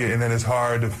make it, and then it's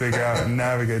hard to figure out and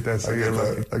navigate that. So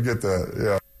I get that.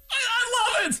 Yeah.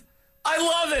 I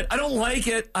love it. I don't like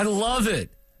it. I love it.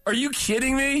 Are you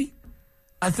kidding me?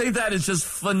 I think that is just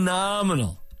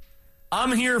phenomenal.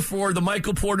 I'm here for the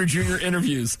Michael Porter Jr.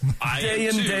 interviews, day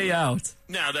in, day out.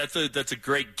 Now, that's a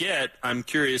great get. I'm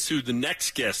curious who the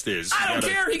next guest is. I don't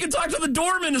care. He can talk to the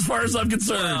doorman as far as I'm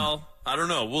concerned. Well, I don't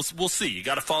know. We'll see. You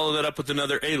got to follow that up with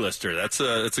another A-lister. That's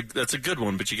a good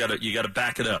one, but you got to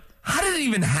back it up. How did it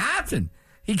even happen?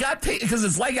 He got Peyton because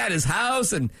it's like at his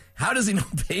house, and how does he know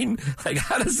Peyton? Like,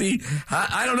 how does he?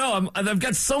 I don't know. I've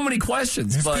got so many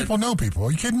questions. But people know people.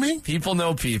 Are you kidding me? People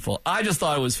know people. I just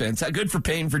thought it was fantastic. Good for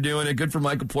Peyton for doing it. Good for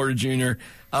Michael Porter Jr.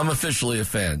 I'm officially a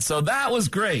fan. So that was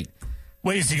great.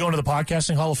 Wait, is he going to the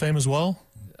Podcasting Hall of Fame as well?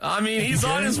 I mean, he's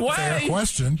on his way. Fair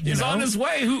question. He's on his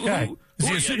way.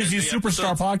 Is he a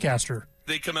superstar podcaster?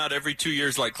 They come out every 2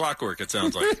 years like clockwork, it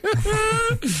sounds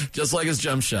like. Just like his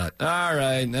jump shot. All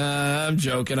right. I'm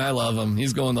joking. I love him.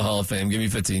 He's going to the Hall of Fame. Give me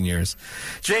 15 years.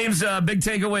 James, big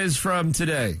takeaways from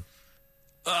today.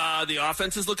 The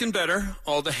offense is looking better.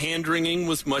 All the hand-wringing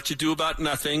was much ado about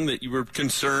nothing, that you were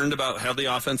concerned about how the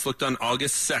offense looked on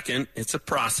August 2nd. It's a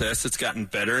process. It's gotten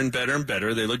better and better and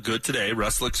better. They look good today.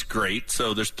 Russ looks great,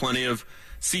 so there's plenty of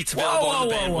seats available on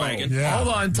the bandwagon. Yeah.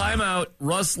 Hold on, timeout.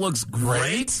 Russ looks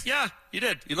great? Yeah, he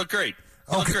did. He looked great.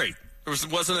 He looked great. There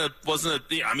wasn't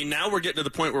a. I mean, now we're getting to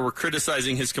the point where we're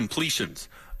criticizing his completions.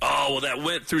 Oh, well, that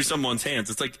went through someone's hands.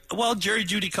 It's like, well, Jerry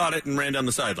Jeudy caught it and ran down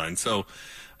the sideline. So,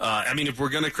 I mean, if we're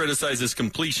going to criticize his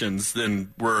completions,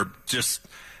 then we're just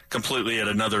completely at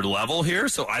another level here.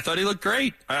 So I thought he looked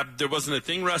great. There wasn't a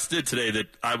thing Russ did today that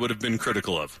I would have been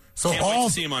critical of. So Can't wait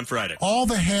to see him on Friday. All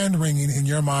the hand-wringing in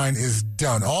your mind is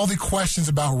done. All the questions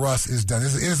about Russ is done.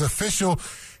 It is official.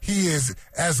 He is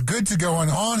as good to go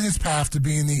on his path to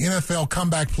being the NFL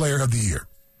Comeback Player of the Year.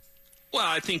 Well,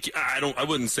 I think I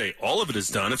wouldn't say all of it is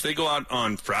done. If they go out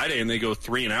on Friday and they go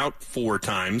 3 and out 4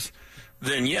 times,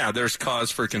 then yeah, there's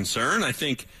cause for concern. I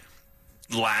think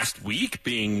last week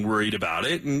being worried about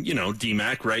it, and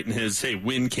DMAC writing his, hey,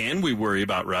 when can we worry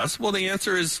about Russ? Well, the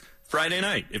answer is Friday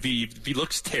night. If he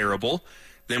looks terrible,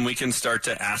 then we can start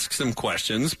to ask some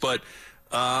questions. But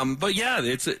yeah,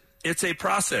 it's a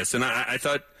process, and I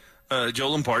thought Joe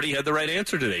Lombardi had the right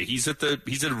answer today. He's at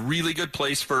a really good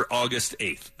place for August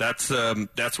 8th.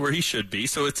 That's where he should be.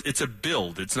 So it's a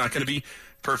build. It's not going to be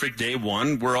perfect day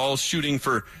one. We're all shooting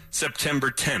for September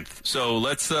 10th. So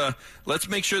let's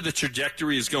make sure the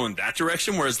trajectory is going that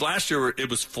direction. Whereas last year it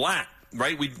was flat,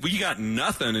 right? We got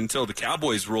nothing until the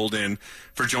Cowboys rolled in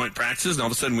for joint practices, and all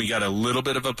of a sudden we got a little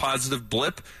bit of a positive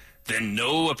blip. Then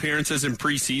no appearances in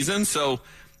preseason. So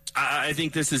I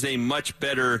think this is a much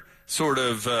better sort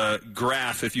of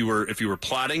graph if you were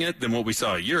plotting it than what we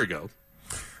saw a year ago.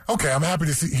 Okay, I'm happy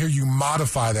to hear you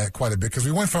modify that quite a bit because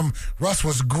we went from Russ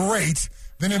was great,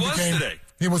 then it became today.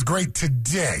 It was great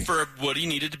today. For what he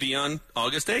needed to be on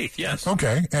August 8th, yes.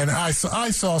 Okay, and I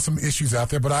saw some issues out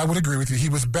there, but I would agree with you. He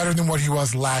was better than what he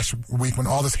was last week when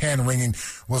all this hand-wringing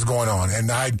was going on. And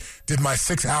I did my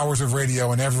 6 hours of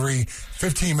radio, and every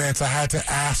 15 minutes I had to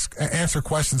answer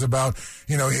questions about,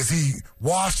 is he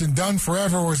washed and done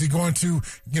forever, or is he going to,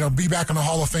 be back on the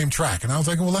Hall of Fame track? And I was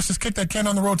like, well, let's just kick that can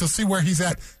down the road to see where he's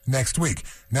at next week.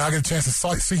 Now I get a chance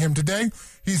to see him today.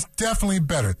 He's definitely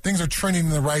better. Things are trending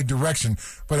in the right direction.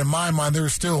 But in my mind, there are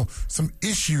still some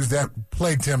issues that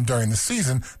plagued him during the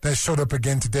season that showed up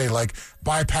again today, like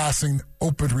bypassing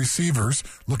open receivers,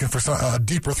 looking for a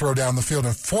deeper throw down the field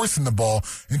and forcing the ball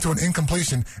into an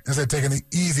incompletion instead of taking the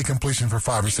easy completion for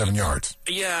 5 or 7 yards.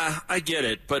 Yeah, I get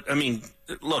it. But, I mean,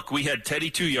 look, we had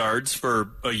Teddy 2 yards for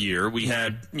a year. We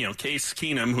had, Case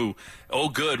Keenum, who,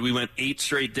 we went 8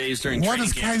 straight days during training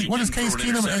camp. What does Case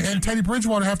Keenum and Teddy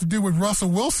Bridgewater have to do with Russell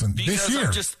Wilson this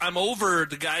year? I'm over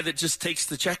the guy that just takes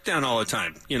the check down all the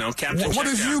time. Captain. What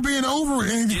is you being over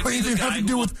anything have to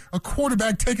do with a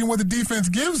quarterback taking what the defense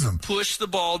gives him? Push the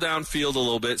ball downfield a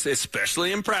little bit,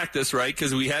 especially in practice, right?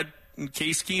 Because we had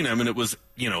Case Keenum, and it was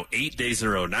 8 days in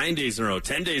a row, 9 days in a row,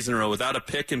 10 days in a row without a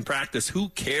pick in practice. Who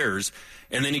cares?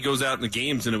 And then he goes out in the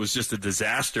games, and it was just a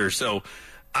disaster. So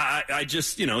I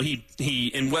just,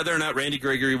 he and whether or not Randy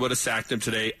Gregory would have sacked him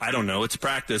today, I don't know. It's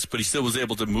practice, but he still was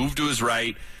able to move to his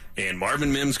right, and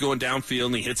Marvin Mims going downfield,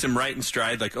 and he hits him right in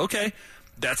stride. Like, okay,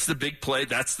 that's the big play.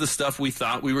 That's the stuff we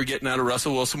thought we were getting out of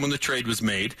Russell Wilson when the trade was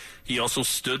made. He also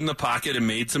stood in the pocket and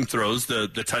made some throws. The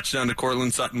touchdown to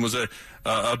Cortland Sutton was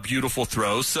a beautiful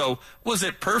throw. So was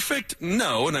it perfect?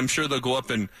 No, and I'm sure they'll go up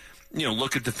and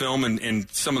look at the film and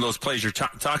some of those plays you're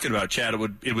talking about, Chad.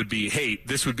 It would be, hey,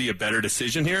 this would be a better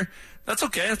decision here. That's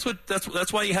okay.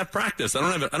 That's why you have practice. I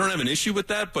don't have an issue with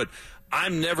that, but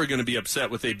I'm never going to be upset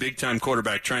with a big time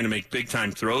quarterback trying to make big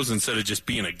time throws instead of just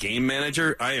being a game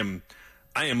manager. I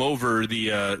am over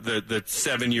the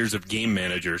 7 years of game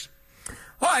managers.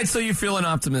 All right, so you're feeling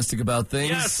optimistic about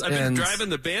things. Yes, I've been driving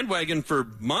the bandwagon for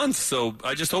months, so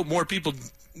I just hope more people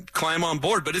climb on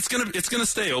board. But it's gonna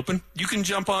stay open. You can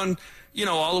jump on,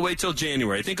 all the way till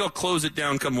January. I think I'll close it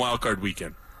down come Wild Card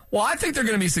weekend. Well, I think they're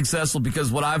going to be successful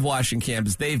because what I've watched in camp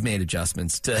is they've made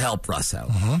adjustments to help Russ out,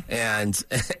 and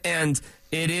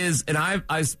it is. And I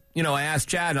asked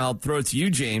Chad, and I'll throw it to you,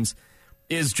 James.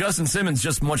 Is Justin Simmons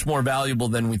just much more valuable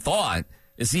than we thought?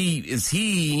 Is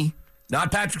he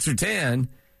not Patrick Surtain?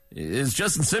 Is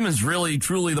Justin Simmons really,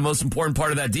 truly the most important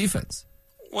part of that defense?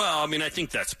 Well, I mean, I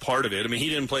think that's part of it. I mean, he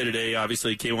didn't play today.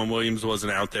 Obviously, K'Wan Williams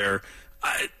wasn't out there.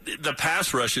 The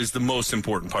pass rush is the most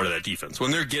important part of that defense.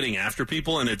 When they're getting after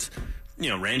people, and it's,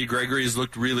 Randy Gregory has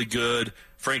looked really good.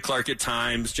 Frank Clark at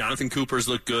times. Jonathan Cooper's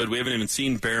looked good. We haven't even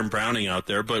seen Baron Browning out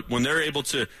there. But when they're able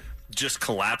to just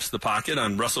collapse the pocket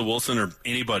on Russell Wilson or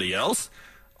anybody else,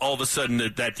 all of a sudden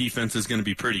that defense is going to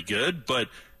be pretty good. But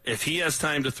if he has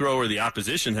time to throw or the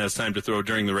opposition has time to throw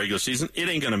during the regular season, it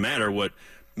ain't going to matter what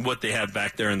they have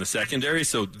back there in the secondary.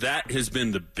 So that has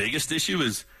been the biggest issue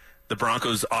is the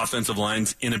Broncos' offensive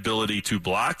line's inability to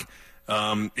block.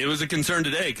 It was a concern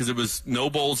today because it was no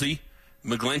Bolsey.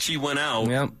 McGlinchey went out.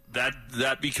 Yep.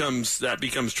 That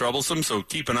becomes troublesome. So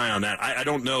keep an eye on that. I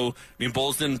don't know. I mean,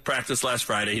 Bowles didn't practice last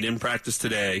Friday. He didn't practice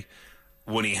today.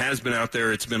 When he has been out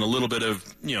there, it's been a little bit of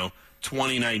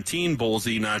 2019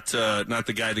 Bolsey, not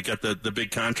the guy that got the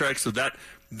big contract. So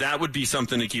that would be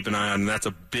something to keep an eye on. And that's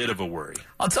a bit of a worry.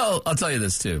 I'll tell you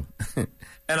this too,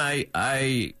 and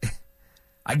I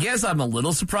guess I'm a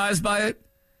little surprised by it.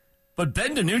 But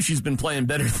Ben DiNucci's been playing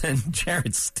better than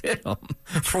Jarrett Stidham,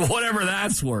 for whatever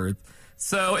that's worth.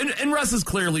 So, and Russ has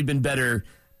clearly been better,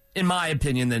 in my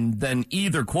opinion, than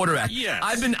either quarterback. Yes.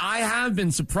 I have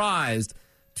been surprised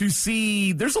to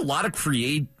see there's a lot of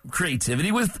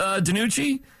creativity with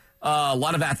DiNucci, a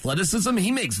lot of athleticism.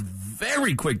 He makes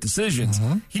very quick decisions.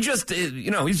 He just,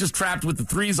 he's just trapped with the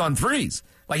 3s on 3s.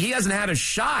 Like, he hasn't had a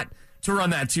shot to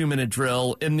run that 2-minute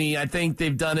drill I think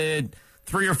they've done it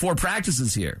 3 or 4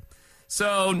 practices here.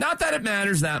 So, not that it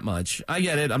matters that much. I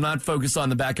get it. I'm not focused on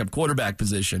the backup quarterback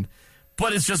position.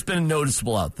 But it's just been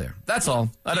noticeable out there. That's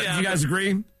all. Do you guys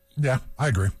agree? Yeah, I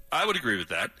agree. I would agree with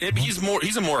that. He's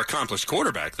a more accomplished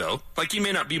quarterback, though. Like, he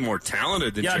may not be more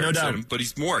talented than Jarrett Stidham, but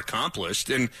he's more accomplished.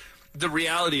 And the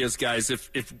reality is, guys,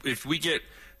 if we get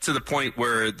to the point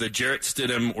where the Jarrett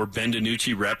Stidham or Ben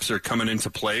DiNucci reps are coming into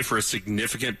play for a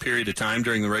significant period of time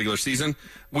during the regular season,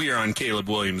 we are on Caleb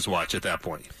Williams' watch at that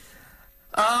point.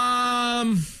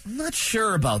 I'm not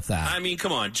sure about that. I mean,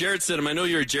 come on, Jarrett Stidham. I know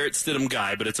you're a Jarrett Stidham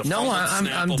guy, but it's a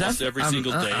snap almost every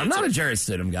single day. I'm not a Jarrett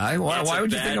Stidham guy. Why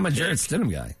would you think I'm a Jarrett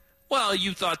Stidham guy? Well,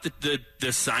 you thought that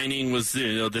the signing was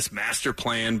this master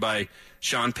plan by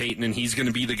Sean Payton, and he's going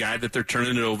to be the guy that they're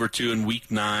turning it over to in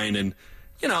Week 9, and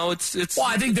it's. Well,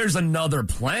 I think there's another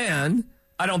plan.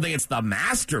 I don't think it's the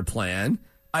master plan.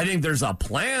 I think there's a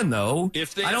plan, though.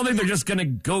 I don't think they're just going to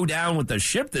go down with the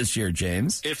ship this year,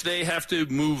 James. If they have to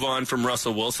move on from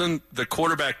Russell Wilson, the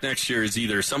quarterback next year is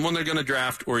either someone they're going to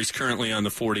draft or he's currently on the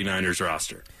 49ers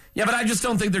roster. Yeah, but I just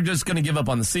don't think they're just going to give up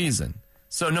on the season.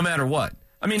 So no matter what.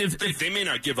 I mean, if they may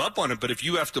not give up on it, but if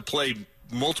you have to play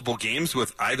multiple games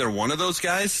with either one of those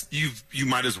guys, you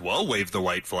might as well wave the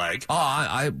white flag.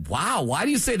 Oh, wow. Why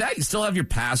do you say that? You still have your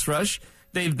pass rush.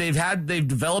 They've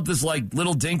developed this like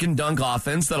little dink and dunk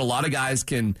offense that a lot of guys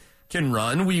can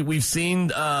run. We've seen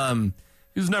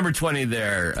who's number 20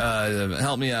 there?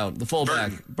 Help me out. The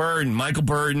fullback, Michael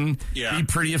Burton, be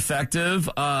pretty effective.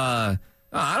 I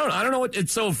don't know what.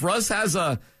 So if Russ has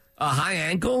a high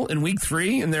ankle in Week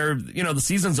 3 and the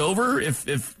season's over,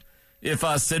 if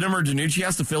Stidham or DiNucci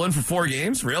has to fill in for 4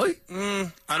 games, really?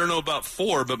 I don't know about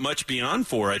 4, but much beyond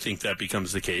 4, I think that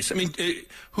becomes the case. I mean,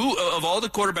 who of all the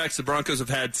quarterbacks the Broncos have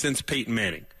had since Peyton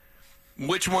Manning,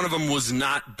 which one of them was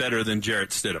not better than Jarrett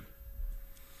Stidham?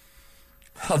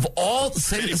 Of all,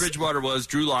 Teddy Bridgewater was,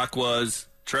 Drew Lock was,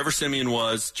 Trevor Siemian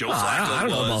was, Joe Flacco was. I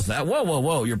don't know about that.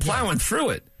 Whoa! You're plowing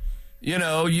through it.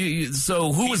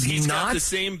 So who was he's not got the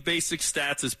same basic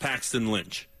stats as Paxton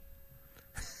Lynch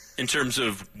in terms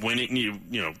of winning,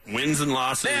 wins and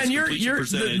losses. Man, you're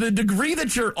the degree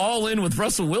that you're all in with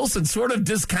Russell Wilson sort of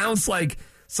discounts like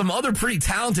some other pretty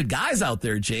talented guys out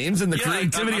there, James, and the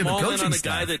creativity of the coaching staff. I'm all in on a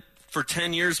guy that for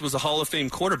 10 years was a Hall of Fame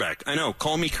quarterback. I know,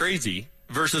 call me crazy.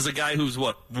 Versus a guy who's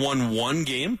won 1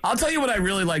 game. I'll tell you what I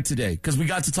really like today because we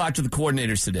got to talk to the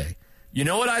coordinators today. You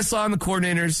know what I saw in the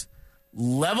coordinators?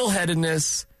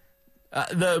 Level-headedness.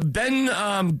 The Ben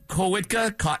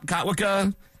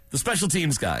Kotwicka, the special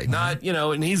teams guy. Not,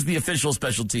 and he's the official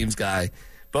special teams guy.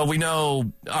 But we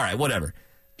know, all right, whatever.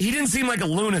 He didn't seem like a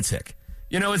lunatic.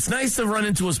 It's nice to run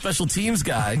into a special teams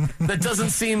guy that doesn't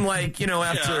seem like,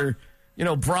 after...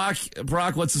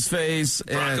 Brock, what's his face?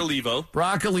 Brock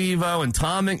Olivo and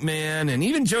Tom McMahon, and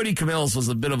even Jody Camills was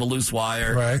a bit of a loose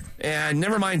wire. Right. And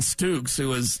never mind Stooks, who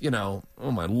was, oh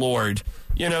my Lord.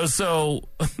 So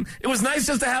it was nice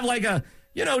just to have like I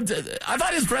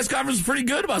thought his press conference was pretty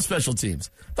good about special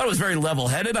teams. I thought it was very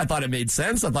level-headed. I thought it made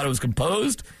sense. I thought it was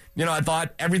composed. I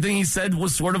thought everything he said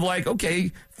was sort of like,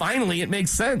 okay, finally it makes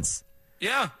sense.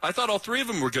 Yeah, I thought all 3 of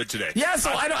them were good today. Yeah, so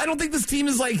I don't think this team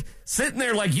is like sitting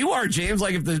there like you are, James.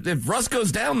 Like if Russ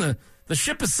goes down, the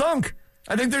ship is sunk.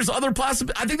 I think there's other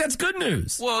possibilities. I think that's good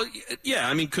news. Well, yeah,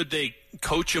 I mean, could they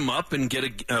coach him up and get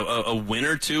a win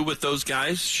or 2 with those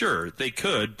guys? Sure, they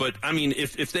could. But, I mean,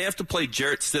 if they have to play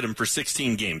Jarrett Stidham for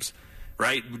 16 games,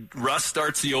 right? Russ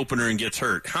starts the opener and gets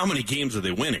hurt. How many games are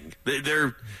they winning?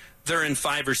 They're in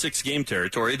 5 or 6 game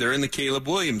territory. They're in the Caleb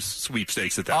Williams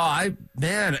sweepstakes at that point.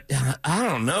 I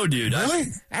don't know, dude. Really?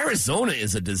 Arizona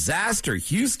is a disaster.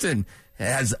 Houston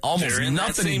has almost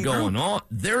nothing going on.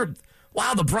 The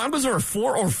Broncos are a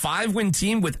 4 or 5 win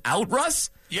team without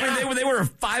Russ? Yeah. I mean, they were a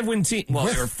 5-win team. Well,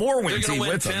 they were a 4-win team with him. They're going to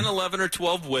win 10, 11, or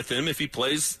 12 with him if he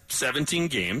plays 17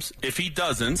 games. If he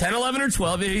doesn't. 10, 11, or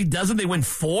 12. If he doesn't, they win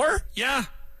 4? Yeah.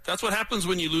 That's what happens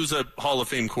when you lose a Hall of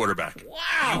Fame quarterback.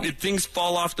 Wow. Things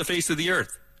fall off the face of the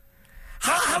earth.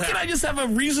 How can I just have a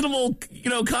reasonable,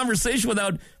 conversation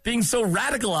without being so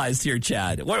radicalized here,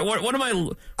 Chad? What am I? Where am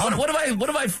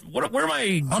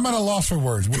I? I'm at a loss for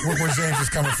words. Where James is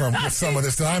coming from with some of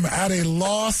this. I'm at a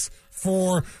loss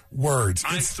for words.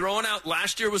 I'm throwing out.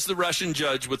 Last year was the Russian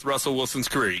judge with Russell Wilson's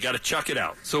career. You got to chuck it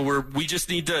out. So we just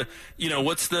need to.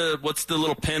 What's the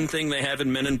little pen thing they have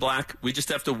in Men in Black? We just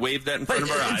have to wave that in front of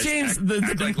our eyes. James, but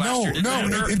it did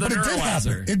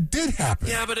happen. It did happen.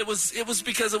 Yeah, but it was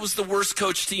because it was the worst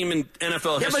coach team in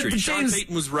NFL history. But Sean James,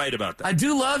 Payton was right about that. I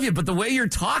do love you, but the way you're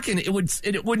talking, it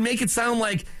would make it sound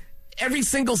like every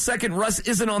single second Russ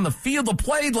isn't on the field of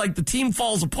play, like the team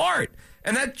falls apart.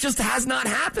 And that just has not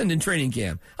happened in training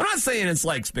camp. I'm not saying it's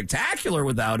like spectacular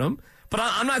without him, but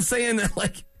I'm not saying that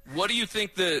like. What do you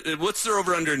think what's their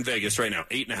over-under in Vegas right now?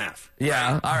 8.5.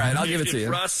 Yeah, all right, I'll give it to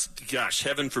you. Russ, gosh,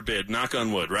 heaven forbid, knock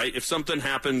on wood, right? If something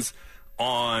happens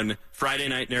on Friday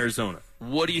night in Arizona,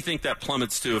 what do you think that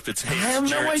plummets to if it's I have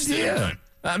no idea.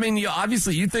 I mean,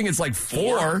 obviously you think it's like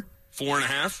 4.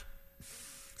 4.5?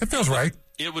 It feels right.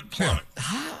 It would plummet.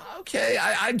 Okay,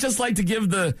 I'd just like to give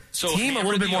the team a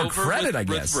little bit more credit, I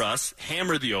guess. With Russ,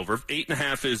 hammer the over.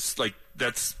 8.5 is like,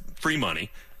 that's free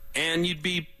money. and you'd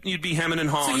be hemming and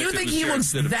hawing. So you think he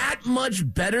looks that much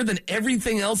better than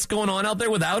everything else going on out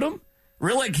there without him?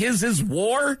 Really, like his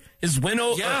war, his win?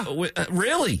 Yeah.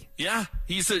 Really? Yeah,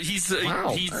 he's a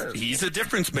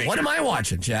difference maker. What am I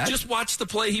watching, Chad? Just watch the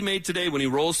play he made today when he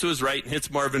rolls to his right and hits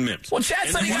Marvin Mims. Well, Chad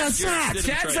said he got sacked.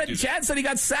 Chad said he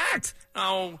got sacked.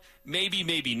 Oh, maybe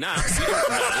not. We don't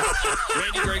know.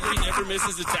 Randy Gregory never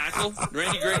misses a tackle.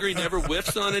 Randy Gregory never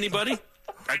whiffs on anybody.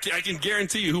 I can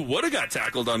guarantee you who would have got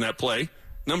tackled on that play.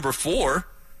 Number 4,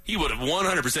 he would have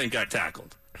 100% got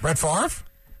tackled. Brett Favre?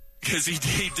 Because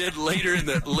he did later in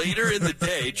the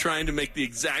day, trying to make the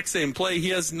exact same play. He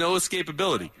has no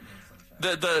escapability.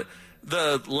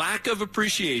 The lack of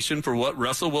appreciation for what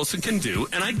Russell Wilson can do,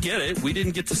 and I get it. We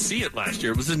didn't get to see it last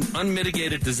year. It was an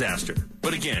unmitigated disaster.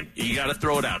 But again, you got to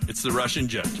throw it out. It's the Russian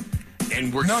judge,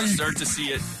 and we're going to start to see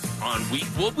it on week.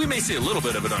 Well, we may see a little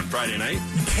bit of it on Friday night.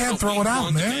 You can't throw it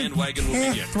out, man. You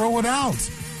can't throw it out.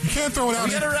 You can't throw it out.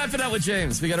 We got to wrap it up with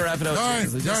James. All right,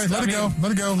 let it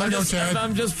go, Chad.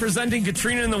 I'm just presenting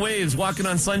Katrina and the Waves, Walking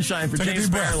on Sunshine for James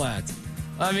Bearlat.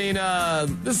 I mean,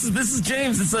 this is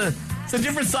James. It's a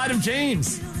different side of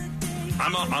James.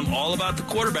 I'm all about the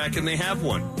quarterback, and they have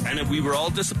one. And we were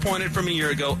all disappointed from a year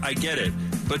ago. I get it.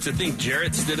 But to think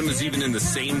Jarrett Stidham is even in the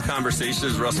same conversation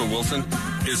as Russell Wilson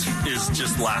is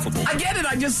just laughable. I get it.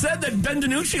 I just said that Ben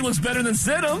DiNucci looks better than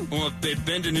Stidham. Well, if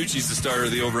Ben DiNucci's the starter,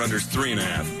 the over-under's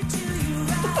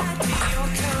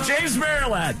 3.5. James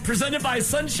Bearlat, presented by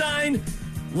Sunshine,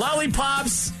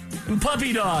 Lollipops, and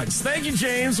Puppy Dogs. Thank you,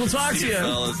 James. We'll talk to you.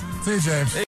 Fellas. See you, James.